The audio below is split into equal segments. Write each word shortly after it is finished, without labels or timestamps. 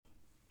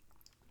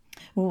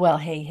Well,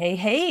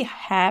 hey,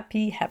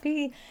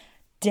 happy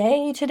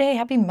day today.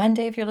 Happy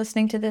Monday if you're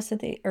listening to this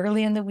at the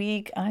early in the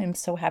week. I'm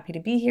so happy to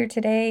be here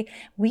today.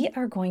 We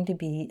are going to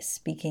be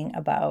speaking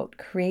about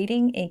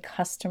creating a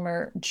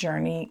customer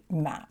journey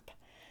map.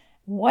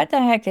 What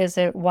the heck is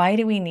it? Why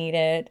do we need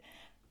it?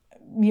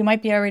 You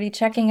might be already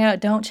checking out.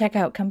 Don't check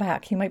out, come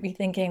back. You might be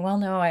thinking, well,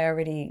 no, I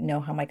already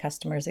know how my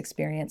customers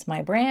experience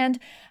my brand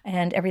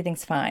and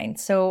everything's fine.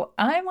 So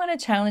I want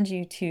to challenge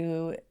you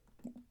to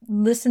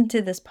listen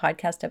to this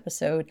podcast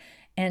episode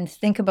and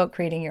think about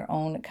creating your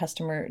own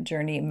customer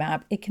journey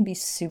map. It can be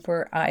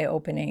super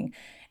eye-opening.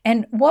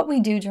 And what we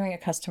do during a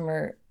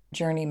customer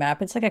journey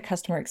map, it's like a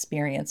customer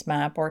experience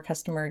map or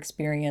customer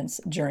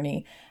experience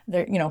journey.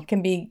 There,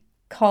 can be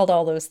called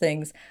all those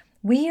things.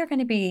 We are going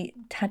to be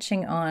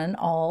touching on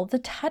all the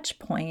touch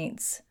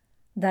points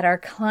that our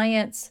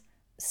clients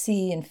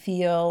see and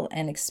feel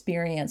and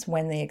experience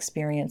when they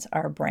experience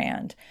our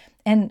brand.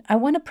 And I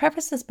want to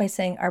preface this by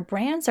saying our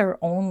brands are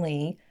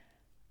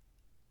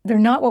they're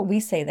not what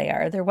we say they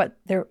are. They're what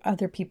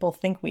other people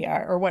think we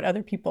are or what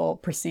other people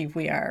perceive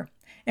we are.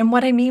 And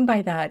what I mean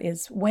by that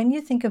is when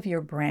you think of your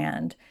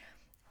brand,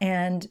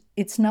 and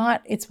it's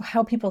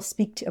how people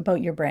speak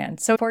about your brand.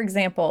 So for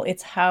example,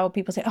 it's how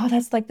people say, oh,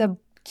 that's like the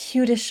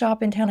cutest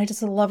shop in town. I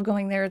just love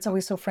going there. It's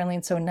always so friendly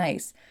and so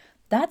nice.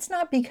 That's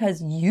not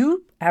because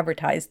you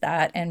advertised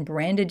that and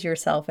branded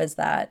yourself as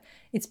that.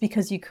 It's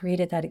because you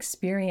created that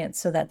experience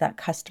so that that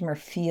customer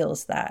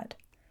feels that.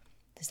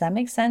 Does that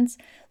make sense?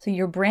 So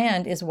your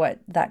brand is what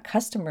that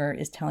customer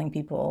is telling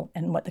people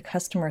and what the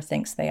customer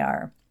thinks they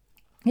are.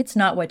 It's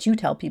not what you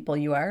tell people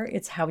you are.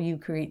 It's how you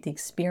create the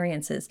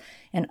experiences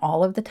and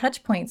all of the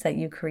touch points that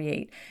you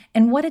create.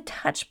 And what a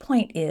touch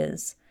point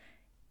is,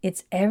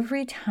 it's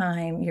every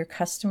time your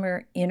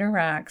customer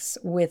interacts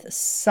with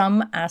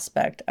some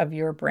aspect of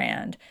your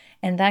brand.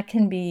 And that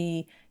can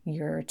be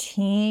your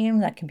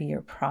team, that can be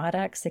your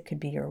products, it could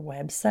be your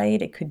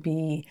website, it could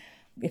be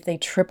if they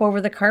trip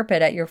over the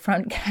carpet at your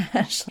front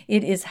cash.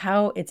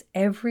 It's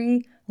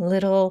every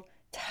little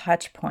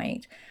touch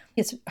point.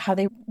 It's how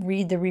they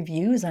read the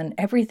reviews on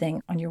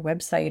everything on your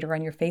website or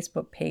on your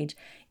Facebook page.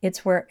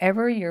 It's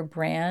wherever your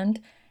brand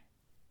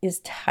is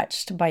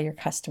touched by your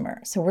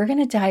customer. So we're going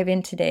to dive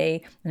in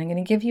today and I'm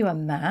going to give you a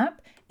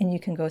map and you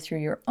can go through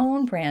your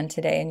own brand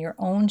today and your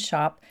own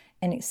shop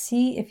and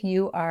see if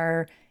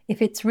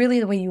it's really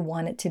the way you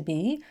want it to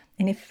be.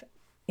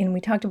 And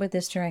we talked about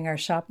this during our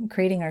shop,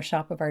 creating our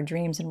shop of our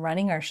dreams and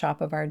running our shop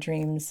of our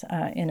dreams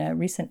in a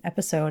recent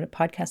episode, a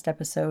podcast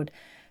episode.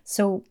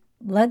 So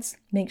let's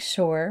make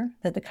sure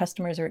that the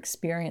customers are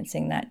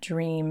experiencing that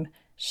dream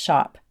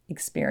shop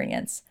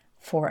experience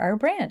for our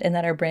brand and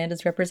that our brand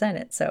is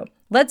represented. So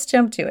let's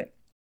jump to it.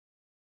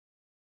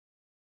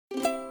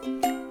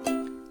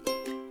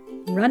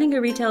 Running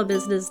a retail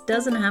business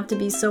doesn't have to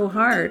be so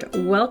hard.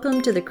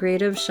 Welcome to the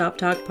Creative Shop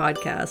Talk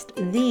podcast,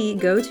 the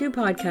go-to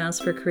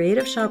podcast for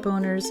creative shop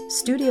owners,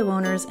 studio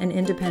owners, and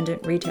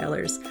independent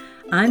retailers.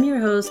 I'm your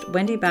host,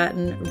 Wendy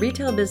Batten,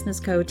 retail business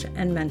coach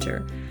and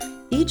mentor.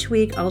 Each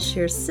week, I'll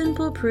share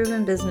simple,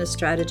 proven business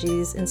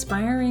strategies,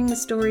 inspiring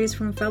stories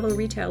from fellow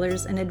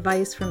retailers, and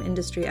advice from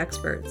industry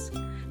experts.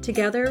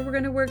 Together, we're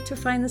going to work to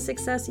find the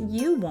success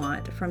you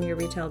want from your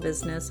retail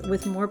business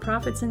with more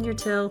profits in your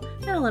till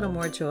and a little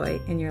more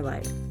joy in your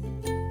life.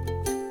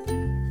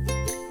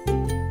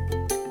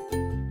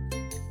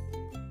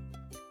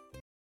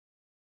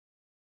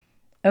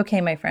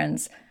 Okay, my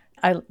friends,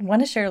 I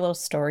want to share a little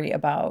story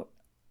about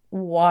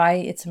why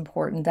it's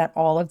important that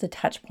all of the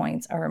touch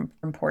points are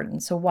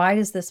important. So why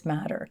does this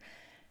matter?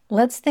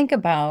 Let's think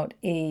about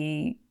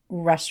a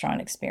restaurant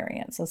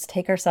experience. Let's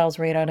take ourselves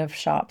right out of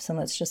shops and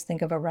let's just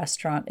think of a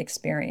restaurant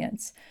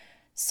experience.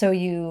 So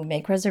you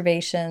make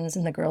reservations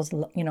and the girl's,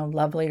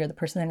 lovely, or the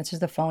person that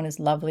answers the phone is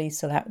lovely.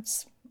 So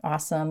that's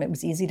awesome. It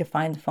was easy to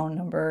find the phone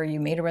number.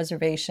 You made a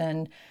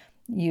reservation.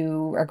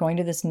 You are going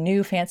to this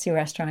new fancy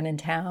restaurant in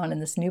town in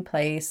this new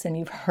place, and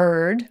you've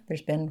heard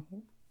there's been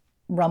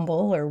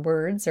rumble or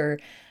words or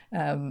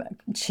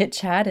chit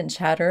chat and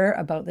chatter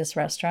about this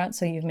restaurant.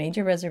 So you've made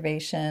your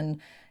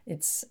reservation.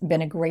 It's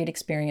been a great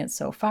experience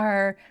so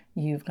far.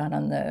 You've gone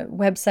on the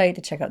website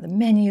to check out the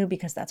menu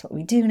because that's what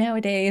we do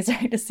nowadays,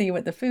 right? To see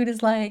what the food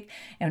is like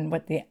and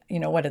what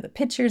are the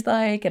pictures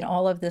like and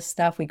all of this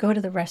stuff. We go to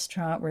the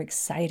restaurant. We're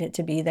excited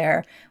to be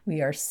there.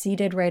 We are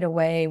seated right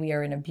away. We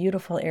are in a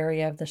beautiful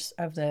area of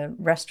the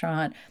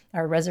restaurant.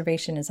 Our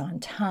reservation is on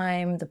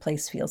time. The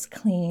place feels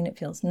clean. It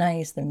feels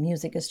nice. The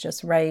music is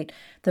just right.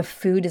 The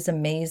food is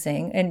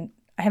amazing. And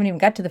I haven't even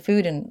got to the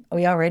food and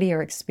we already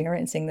are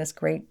experiencing this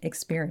great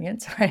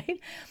experience,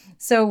 right?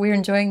 So we're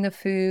enjoying the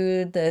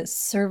food. The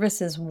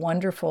service is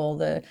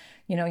wonderful.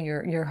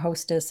 Your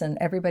hostess and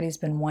everybody's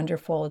been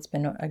wonderful. It's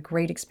been a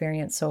great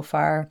experience so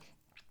far.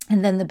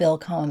 And then the bill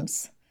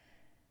comes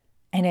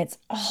and it's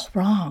all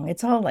wrong.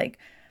 It's all like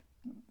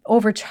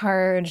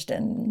overcharged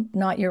and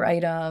not your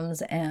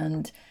items,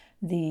 and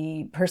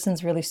the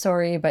person's really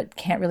sorry but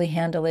can't really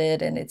handle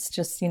it, and it's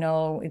just a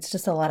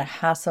lot of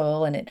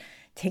hassle, and it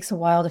takes a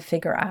while to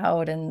figure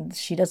out, and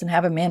she doesn't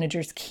have a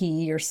manager's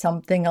key or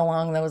something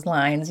along those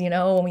lines,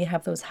 when we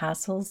have those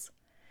hassles.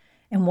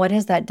 And what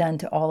has that done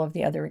to all of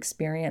the other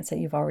experience that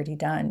you've already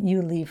done?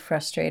 You leave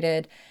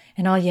frustrated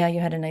and, oh, yeah, you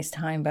had a nice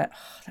time, but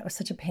that was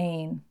such a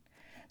pain.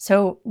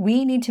 So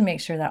we need to make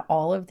sure that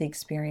all of the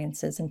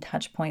experiences and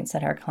touch points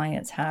that our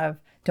clients have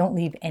don't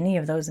leave any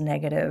of those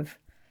negative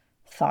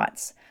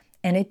thoughts.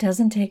 And it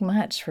doesn't take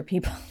much for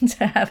people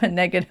to have a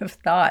negative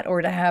thought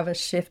or to have a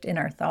shift in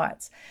our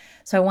thoughts.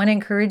 So I want to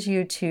encourage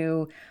you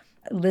to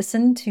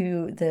listen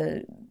to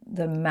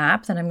the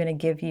map that I'm going to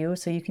give you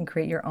so you can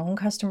create your own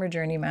customer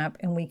journey map,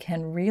 and we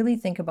can really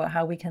think about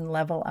how we can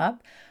level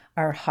up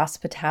our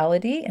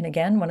hospitality. And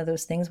again, one of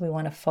those things we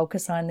want to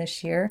focus on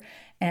this year.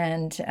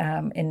 And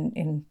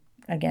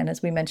again,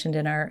 as we mentioned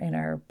in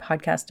our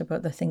podcast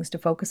about the things to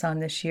focus on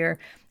this year,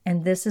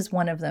 and this is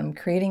one of them,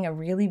 creating a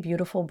really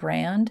beautiful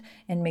brand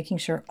and making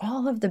sure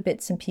all of the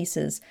bits and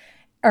pieces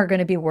are going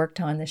to be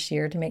worked on this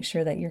year to make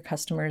sure that your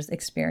customer's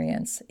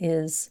experience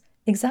is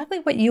exactly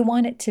what you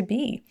want it to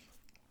be.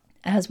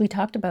 As we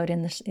talked about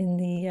in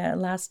the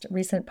last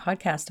recent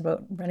podcast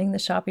about running the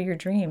shop of your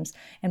dreams.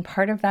 And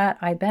part of that,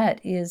 I bet,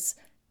 is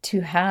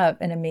to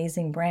have an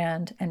amazing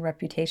brand and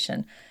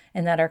reputation,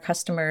 and that our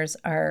customers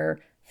are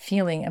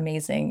feeling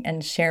amazing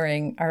and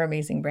sharing our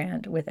amazing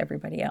brand with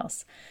everybody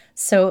else.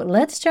 So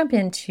let's jump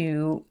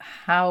into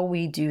how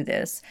we do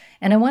this.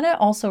 And I want to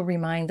also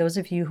remind those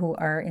of you who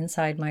are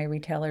inside my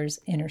Retailers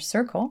Inner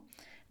Circle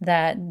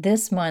that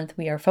this month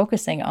we are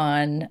focusing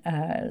on,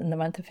 in the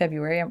month of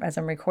February. As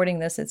I'm recording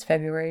this, it's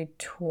February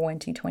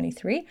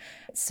 2023.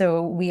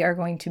 So we are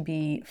going to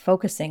be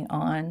focusing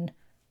on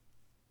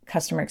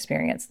customer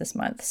experience this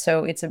month.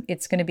 So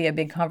it's going to be a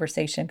big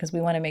conversation because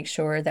we want to make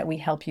sure that we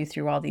help you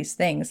through all these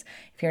things.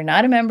 If you're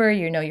not a member,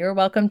 you're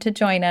welcome to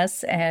join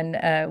us,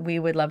 and we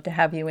would love to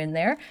have you in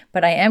there.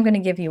 But I am going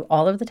to give you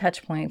all of the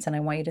touch points, and I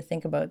want you to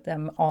think about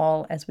them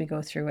all as we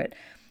go through it.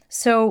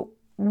 So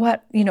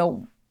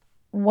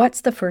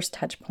what's the first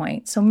touch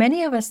point? So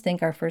many of us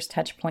think our first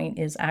touch point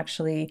is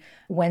actually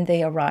when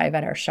they arrive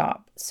at our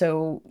shop.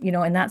 So,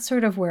 and that's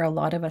sort of where a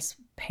lot of us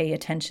pay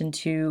attention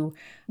to,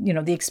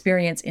 the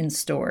experience in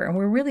store. And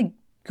we're really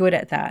good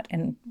at that.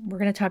 And we're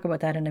going to talk about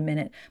that in a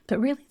minute. But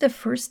really the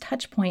first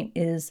touch point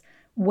is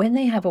when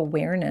they have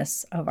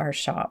awareness of our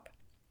shop,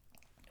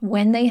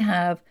 when they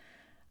have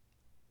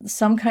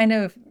some kind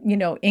of,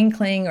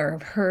 inkling or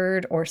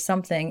heard or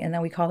something. And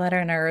then we call that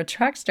our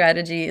attract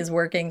strategy is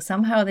working.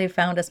 Somehow they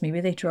found us. Maybe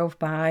they drove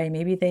by,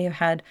 maybe they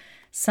had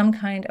some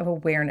kind of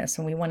awareness,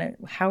 and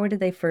how did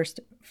they first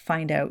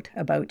find out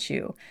about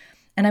you?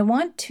 And I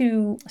want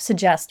to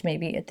suggest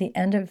maybe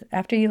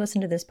after you listen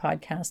to this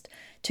podcast,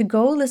 to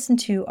go listen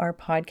to our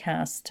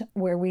podcast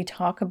where we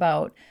talk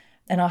about,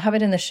 and I'll have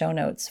it in the show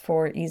notes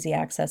for easy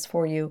access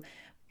for you,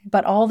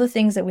 but all the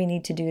things that we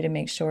need to do to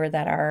make sure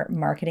that our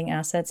marketing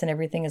assets and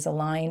everything is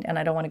aligned. And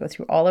I don't want to go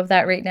through all of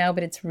that right now,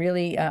 but it's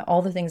really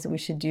all the things that we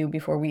should do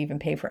before we even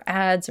pay for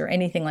ads or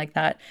anything like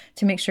that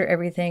to make sure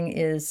everything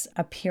is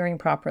appearing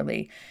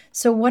properly.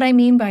 So what I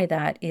mean by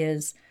that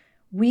is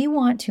we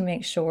want to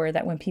make sure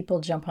that when people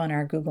jump on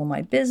our Google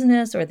My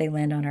Business, or they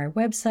land on our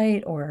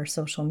website or our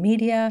social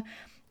media,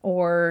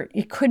 or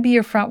it could be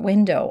your front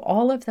window,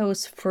 all of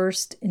those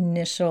first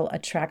initial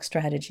attract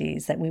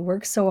strategies that we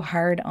work so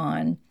hard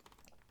on,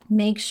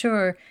 make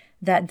sure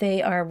that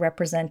they are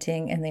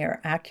representing and they are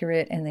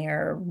accurate and they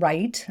are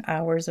right.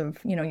 Hours of,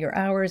 your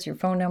hours, your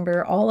phone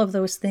number, all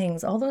those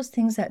things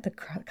that the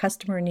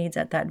customer needs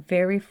at that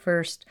very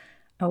first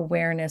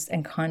awareness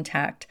and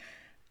contact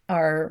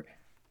are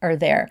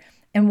there.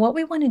 And what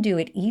we want to do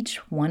at each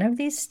one of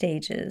these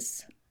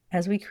stages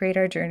as we create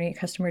our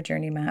customer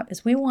journey map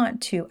is we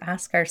want to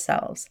ask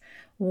ourselves,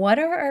 what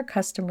are our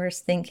customers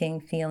thinking,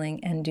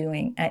 feeling, and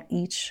doing at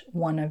each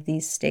one of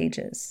these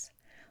stages?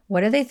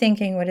 What are they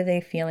thinking? What are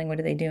they feeling? What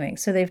are they doing?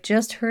 So they've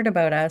just heard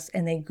about us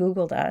and they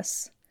Googled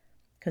us,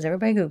 because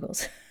everybody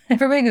Googles,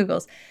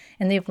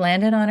 and they've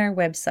landed on our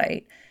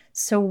website.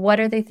 So what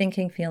are they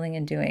thinking, feeling,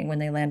 and doing when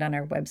they land on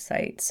our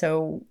website?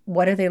 So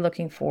what are they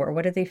looking for?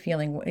 What are they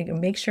feeling?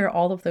 Make sure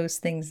all of those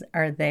things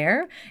are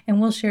there. And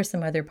we'll share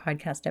some other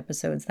podcast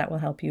episodes that will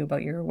help you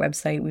about your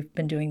website. We've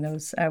been doing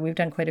those. We've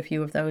done quite a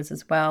few of those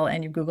as well.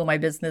 And your Google My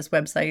Business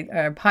website,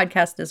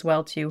 podcast as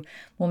well too.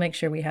 We'll make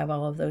sure we have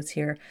all of those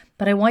here.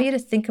 But I want you to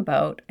think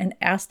about and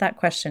ask that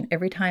question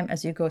every time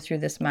as you go through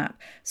this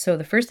map. So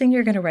the first thing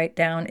you're going to write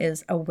down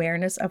is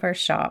awareness of our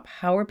shop.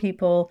 How are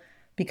people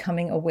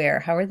becoming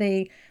aware? How are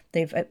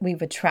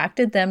we've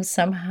attracted them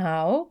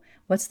somehow.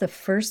 What's the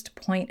first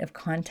point of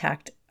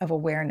contact of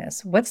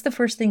awareness? What's the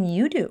first thing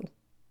you do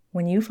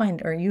when you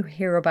find or you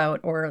hear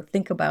about or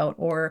think about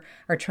or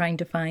are trying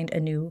to find a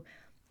new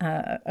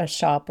a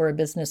shop or a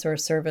business or a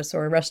service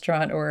or a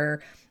restaurant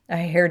or a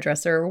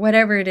hairdresser or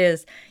whatever it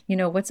is?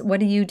 What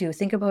do you do?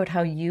 Think about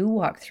how you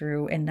walk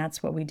through, and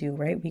that's what we do,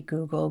 right? We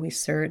Google, we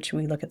search,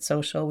 we look at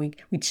social, we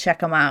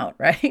check them out,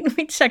 right?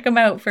 We check them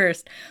out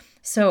first.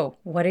 So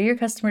what are your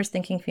customers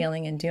thinking,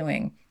 feeling, and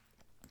doing?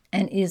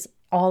 And is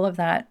all of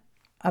that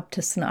up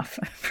to snuff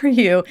for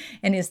you?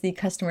 And is the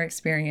customer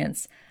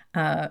experience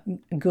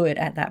good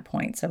at that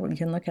point? So you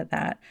can look at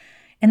that.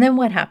 And then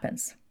what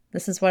happens?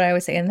 This is what I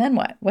always say. And then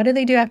what? What do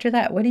they do after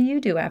that? What do you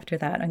do after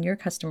that on your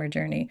customer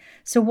journey?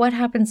 So what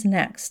happens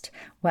next?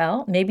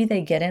 Well, maybe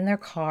they get in their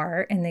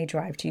car and they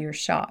drive to your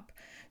shop.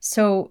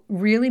 So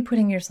really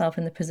putting yourself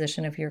in the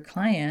position of your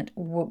client,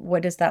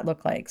 what does that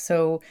look like?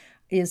 So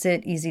is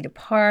it easy to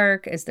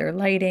park? Is there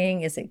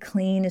lighting? Is it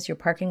clean? Is your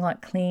parking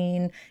lot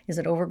clean? Is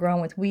it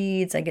overgrown with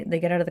weeds? They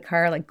get out of the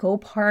car, like go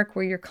park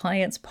where your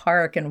clients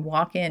park and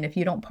walk in if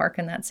you don't park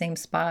in that same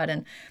spot,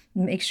 and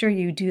make sure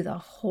you do the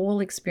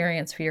whole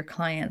experience for your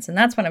clients. And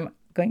that's what I'm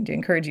going to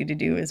encourage you to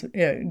do, is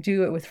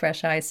do it with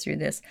fresh eyes through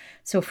this.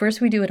 So first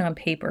we do it on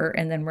paper,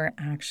 and then we're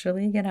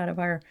actually get out of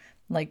our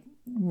like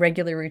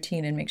regular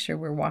routine and make sure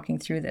we're walking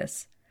through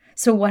this.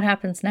 So what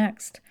happens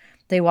next?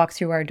 They walk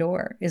through our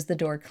door. Is the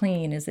door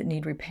clean? Is it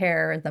need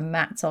repair? The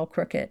mat's all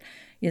crooked.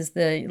 Is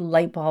the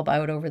light bulb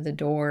out over the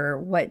door?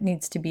 What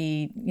needs to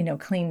be,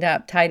 cleaned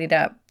up, tidied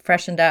up,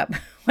 freshened up?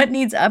 What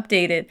needs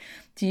updated?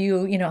 Do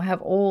you,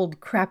 have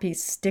old crappy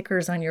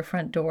stickers on your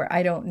front door?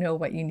 I don't know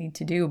what you need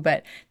to do,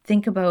 but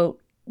think about,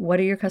 what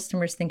are your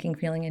customers thinking,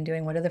 feeling, and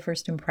doing? What are the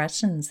first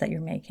impressions that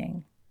you're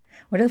making?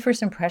 What are the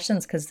first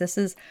impressions?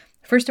 Because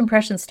first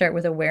impressions start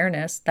with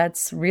awareness.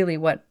 That's really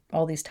what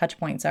all these touch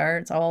points are.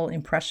 It's all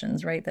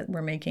impressions, right, that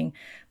we're making.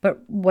 But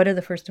what are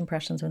the first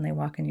impressions when they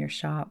walk in your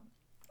shop?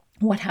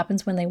 What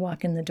happens when they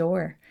walk in the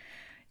door?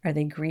 Are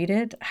they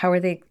greeted?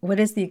 What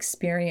is the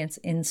experience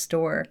in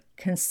store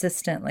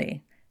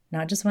consistently?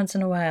 Not just once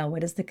in a while.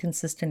 What is the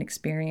consistent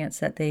experience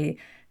that they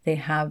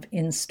have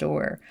in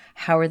store?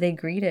 How are they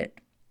greeted?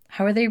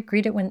 How are they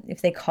greeted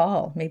if they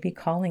call? Maybe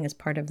calling is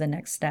part of the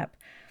next step.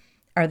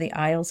 Are the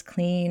aisles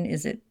clean?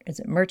 Is it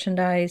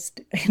merchandised?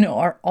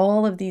 Are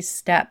all of these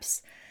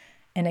steps?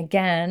 And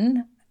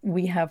again,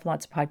 we have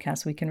lots of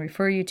podcasts we can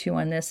refer you to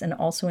on this. And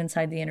also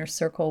inside the Inner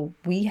Circle,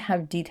 we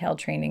have detailed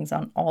trainings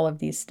on all of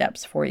these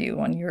steps for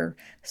you, on your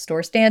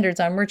store standards,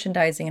 on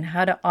merchandising, and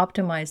how to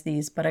optimize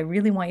these. But I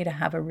really want you to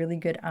have a really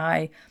good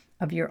eye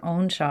of your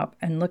own shop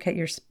and look at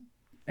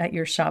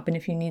your shop. And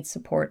if you need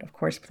support, of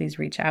course, please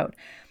reach out.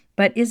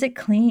 But is it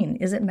clean?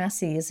 Is it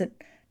messy?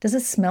 Does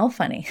it smell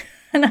funny?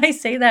 And I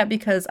say that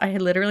because I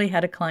literally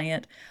had a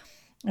client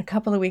a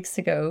couple of weeks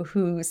ago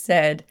who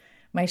said,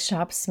 my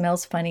shop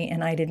smells funny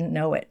and I didn't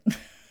know it.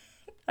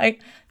 I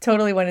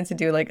totally wanted to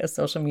do like a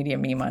social media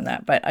meme on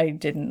that, but I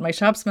didn't. My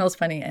shop smells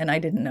funny and I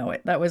didn't know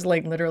it. That was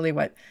like literally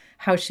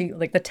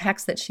the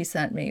text that she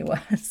sent me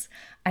was,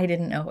 I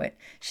didn't know it.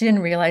 She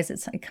didn't realize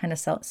it kind of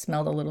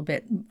smelled a little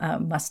bit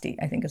musty,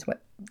 I think is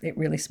what it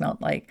really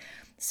smelled like.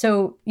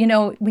 So,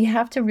 we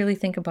have to really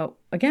think about,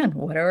 again,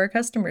 what are our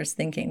customers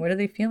thinking? What are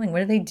they feeling?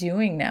 What are they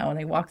doing now when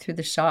they walk through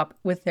the shop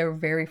with their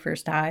very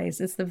first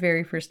eyes? It's the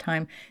very first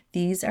time.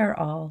 These are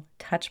all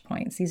touch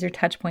points. These are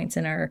touch points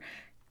in our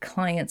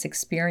client's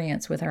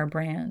experience with our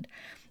brand.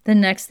 The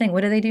next thing,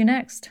 what do they do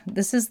next?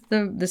 This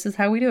is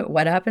how we do it.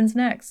 What happens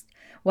next?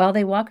 Well,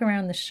 they walk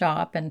around the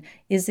shop, and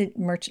is it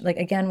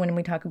again, when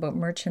we talk about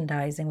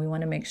merchandising, we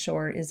want to make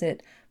sure, is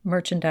it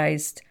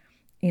merchandised,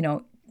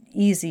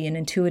 easy and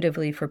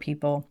intuitively for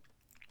people?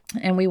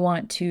 And we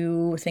want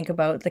to think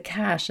about the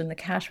cash and the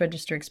cash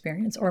register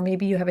experience, or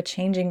maybe you have a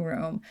changing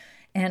room.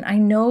 And I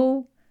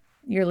know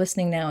you're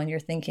listening now and you're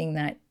thinking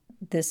that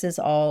this is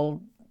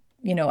all,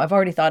 I've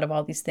already thought of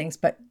all these things,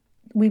 but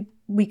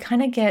we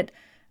kind of get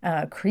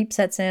creep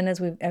sets in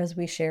as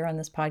we share on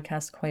this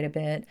podcast quite a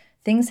bit.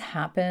 Things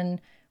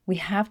happen. We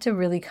have to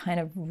really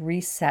kind of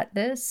reset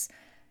this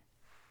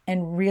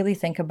and really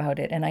think about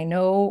it. And I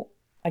know,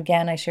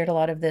 again, I shared a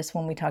lot of this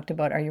when we talked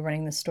about, are you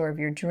running the store of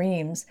your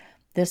dreams?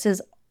 This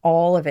is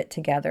all of it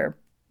together,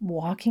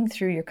 walking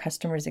through your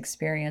customer's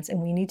experience.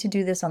 And we need to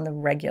do this on the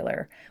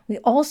regular. We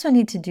also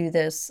need to do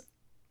this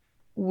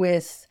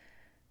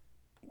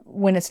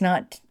when it's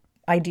not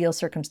ideal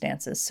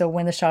circumstances. So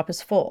when the shop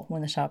is full,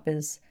 when the shop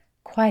is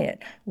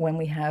quiet, when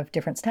we have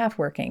different staff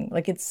working,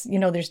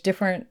 there's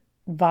different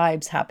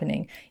vibes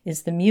happening.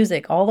 Is the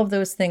music, all of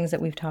those things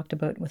that we've talked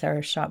about with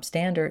our shop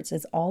standards,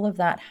 is all of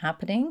that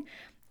happening?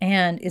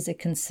 And is it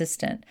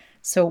consistent?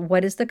 So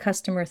what is the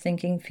customer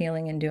thinking,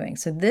 feeling, and doing?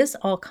 So this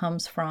all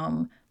comes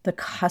from the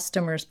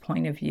customer's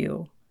point of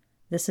view.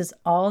 This is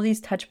all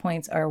these touch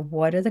points are,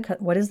 what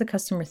is the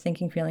customer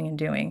thinking, feeling, and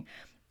doing?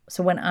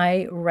 So when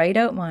I write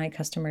out my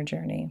customer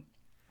journey,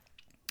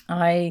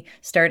 I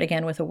start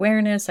again with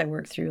awareness. I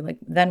work through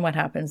then what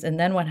happens, and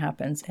then what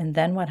happens, and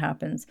then what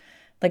happens,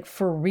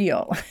 for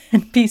real,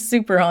 and be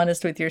super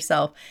honest with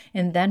yourself.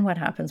 And then what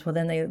happens? Well,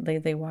 then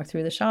they walk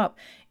through the shop,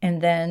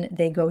 and then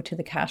they go to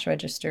the cash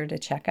register to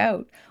check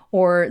out,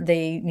 or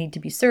they need to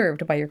be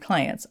served by your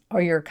clients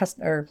or your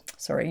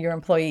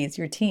employees,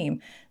 your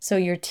team. So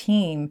your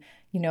team,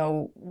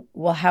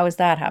 well, how is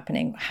that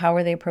happening? How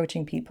are they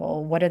approaching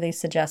people? What are they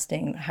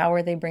suggesting? How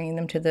are they bringing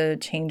them to the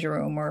change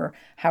room? Or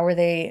how are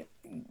they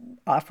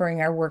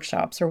offering our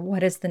workshops? Or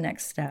what is the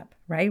next step,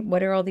 right?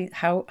 What are all these,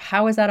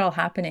 how is that all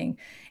happening?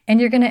 And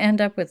you're going to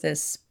end up with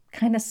this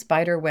kind of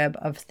spider web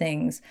of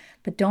things,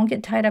 but don't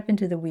get tied up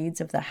into the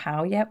weeds of the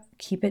how yet.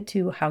 Keep it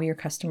to how your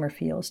customer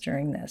feels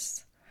during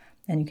this.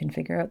 And you can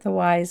figure out the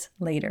whys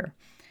later.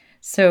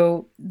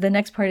 So the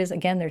next part is,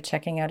 again, they're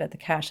checking out at the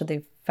cash. So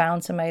they've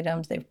found some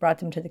items, they've brought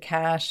them to the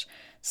cash.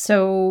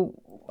 So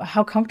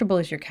how comfortable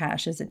is your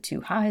cash? Is it too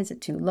high? Is it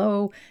too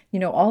low?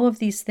 All of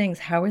these things,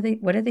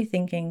 what are they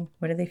thinking?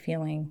 What are they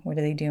feeling? What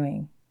are they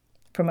doing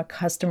from a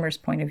customer's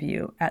point of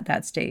view at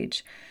that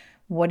stage?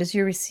 What does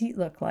your receipt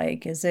look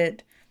like? Is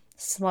it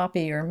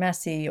sloppy or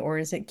messy, or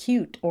is it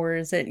cute, or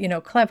is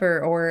it,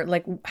 clever, or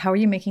like, how are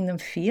you making them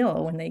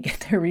feel when they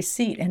get their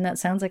receipt? And that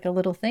sounds like a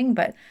little thing,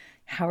 but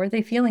how are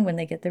they feeling when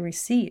they get the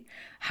receipt?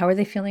 How are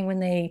they feeling when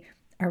they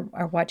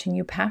are watching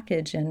you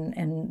package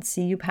and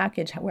see you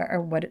package?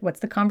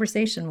 What's the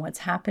conversation? What's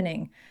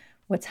happening?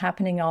 What's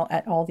happening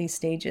at all these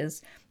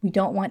stages? We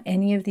don't want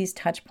any of these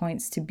touch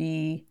points to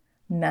be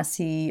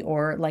messy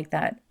or like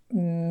that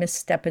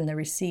misstep in the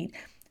receipt.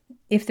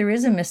 If there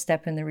is a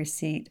misstep in the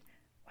receipt,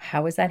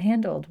 how is that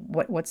handled?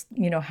 What's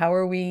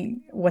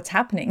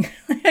happening?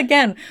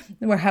 Again,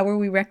 how are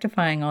we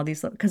rectifying all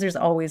these? Because there's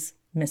always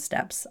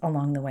missteps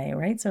along the way,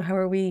 right? So how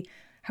are we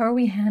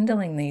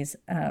handling these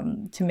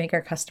to make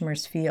our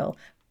customers feel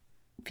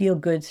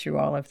good through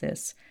all of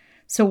this?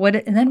 So what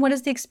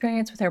is the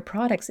experience with our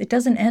products? It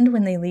doesn't end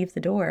when they leave the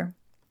door.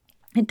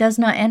 It does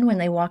not end when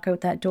they walk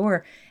out that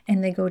door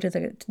and they go to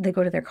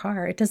their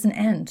car. It doesn't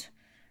end.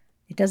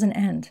 It doesn't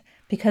end,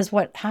 because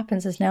what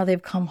happens is now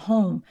they've come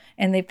home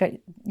and they've got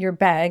your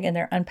bag and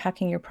they're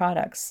unpacking your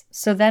products.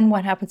 So then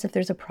what happens if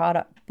there's a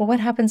product? Well, what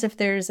happens if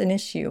there's an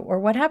issue? Or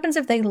what happens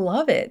if they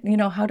love it?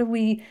 How do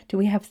we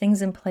have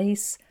things in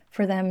place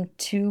for them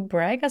to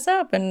brag us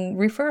up and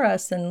refer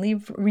us and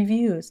leave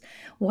reviews?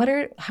 What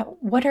are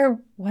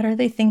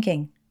they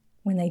thinking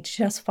when they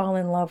just fall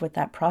in love with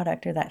that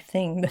product or that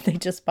thing that they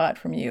just bought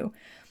from you?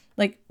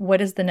 Like,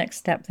 what is the next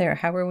step there?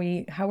 How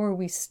are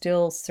we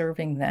still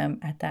serving them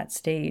at that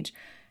stage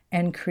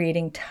and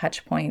creating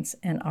touch points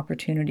and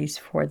opportunities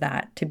for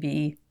that to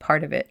be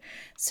part of it?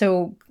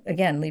 So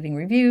again, leaving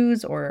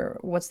reviews, or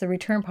what's the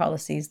return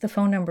policies, the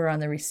phone number on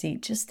the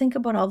receipt. Just think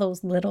about all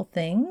those little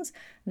things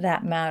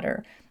that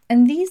matter.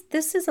 And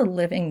this is a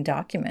living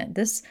document.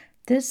 This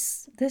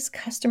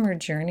customer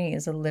journey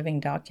is a living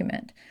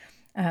document.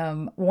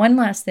 One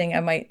last thing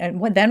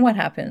what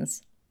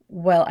happens?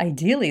 Well,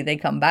 ideally they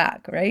come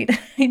back, right?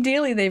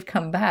 Ideally they've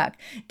come back.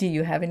 Do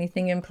you have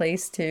anything in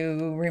place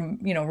to,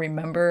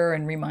 remember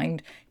and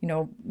remind,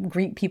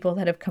 greet people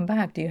that have come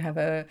back? Do you have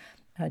a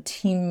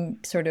team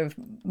sort of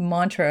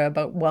mantra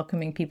about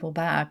welcoming people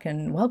back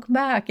and welcome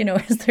back?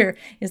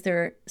 Is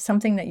there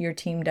something that your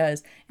team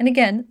does? And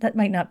again, that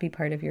might not be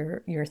part of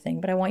your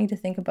thing, but I want you to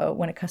think about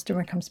when a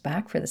customer comes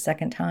back for the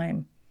second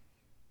time,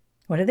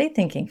 what are they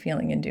thinking,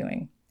 feeling, and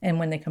doing? And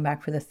when they come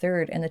back for the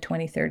third and the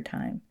 23rd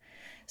time.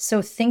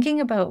 So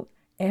thinking about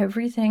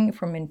everything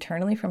from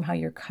internally, from how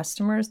your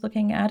customer is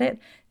looking at it,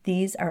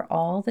 these are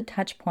all the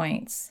touch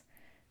points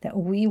that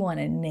we want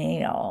to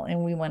nail,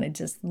 and we want to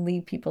just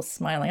leave people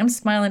smiling. I'm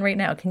smiling right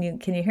now. Can you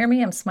hear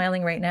me? I'm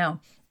smiling right now.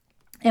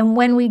 And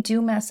when we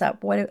do mess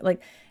up,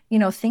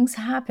 things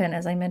happen.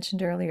 As I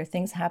mentioned earlier,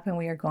 things happen.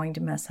 We are going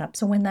to mess up.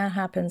 So when that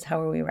happens,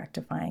 how are we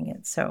rectifying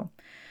it? So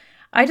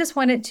I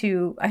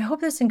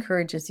hope this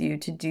encourages you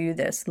to do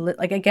this.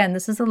 Again,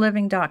 this is a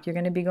living doc. You're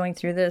going to be going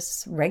through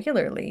this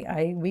regularly.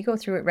 We go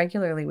through it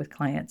regularly with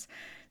clients.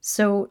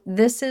 So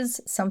this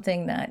is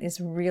something that is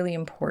really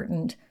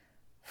important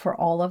for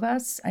all of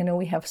us. I know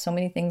we have so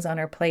many things on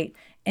our plate,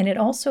 and it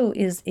also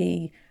is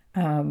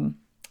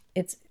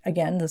it's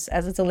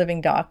a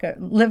living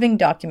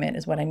document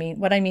is what I mean.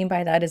 What I mean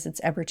by that is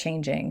it's ever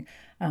changing.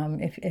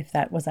 If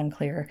that was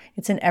unclear,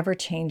 it's an ever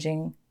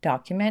changing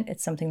document.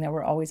 It's something that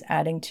we're always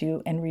adding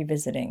to and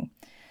revisiting.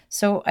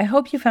 So I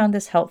hope you found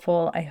this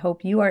helpful. I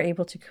hope you are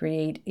able to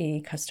create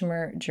a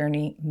customer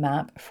journey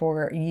map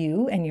for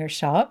you and your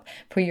shop,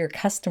 for your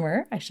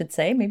customer, I should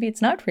say. Maybe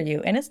it's not for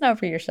you and it's not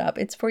for your shop.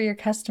 It's for your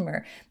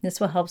customer. This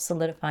will help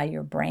solidify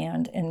your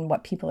brand and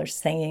what people are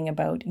saying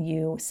about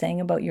you, saying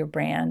about your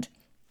brand,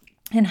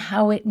 and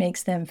how it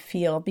makes them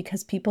feel,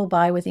 because people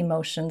buy with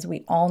emotions.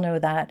 We all know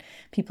that.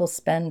 People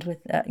spend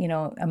with,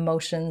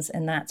 emotions,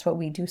 and that's what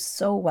we do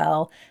so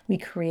well. We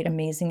create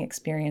amazing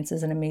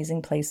experiences and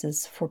amazing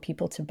places for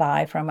people to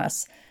buy from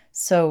us.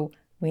 So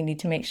we need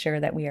to make sure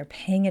that we are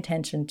paying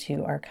attention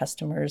to our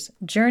customers'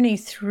 journey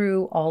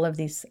through all of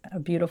these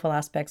beautiful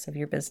aspects of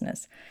your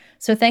business.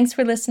 So thanks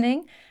for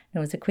listening. It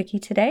was a quickie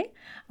today.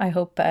 I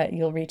hope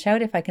you'll reach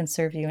out if I can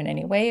serve you in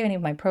any way, any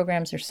of my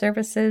programs or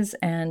services.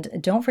 And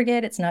don't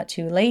forget, it's not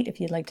too late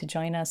if you'd like to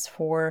join us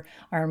for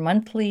our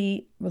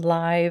monthly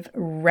live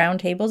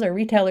roundtables, our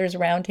Retailers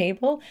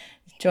Roundtable.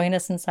 Join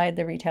us inside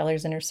the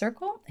Retailers Inner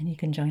Circle, and you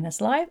can join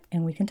us live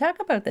and we can talk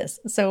about this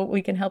so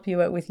we can help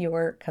you out with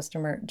your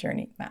customer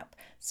journey map.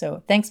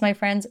 So thanks, my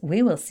friends.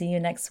 We will see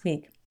you next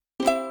week.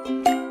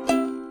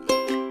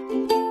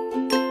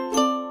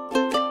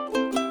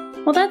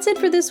 Well, that's it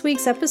for this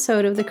week's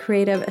episode of the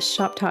Creative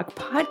Shop Talk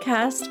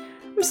podcast.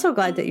 I'm I'm so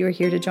glad that you're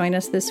here to join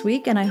us this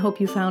week, and I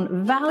hope you found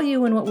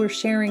value in what we're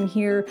sharing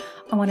here.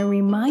 I want to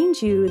remind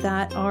you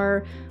that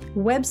our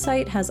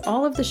website has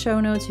all of the show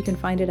notes. You can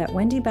find it at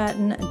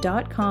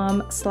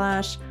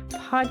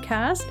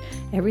wendybatten.com/podcast.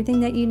 Everything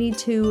that you need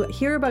to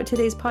hear about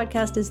today's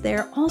podcast is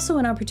there. Also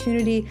an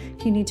opportunity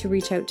if you need to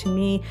reach out to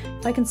me.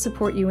 If I can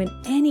support you in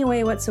any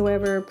way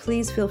whatsoever,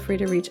 please feel free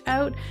to reach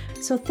out.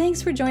 So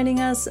thanks for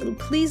joining us.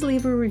 Please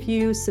leave a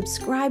review,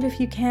 subscribe if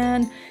you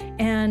can,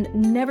 and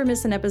never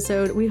miss an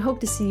episode. We hope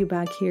to see you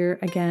back here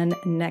again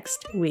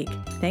next week.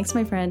 Thanks,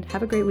 my friend.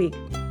 Have a great week.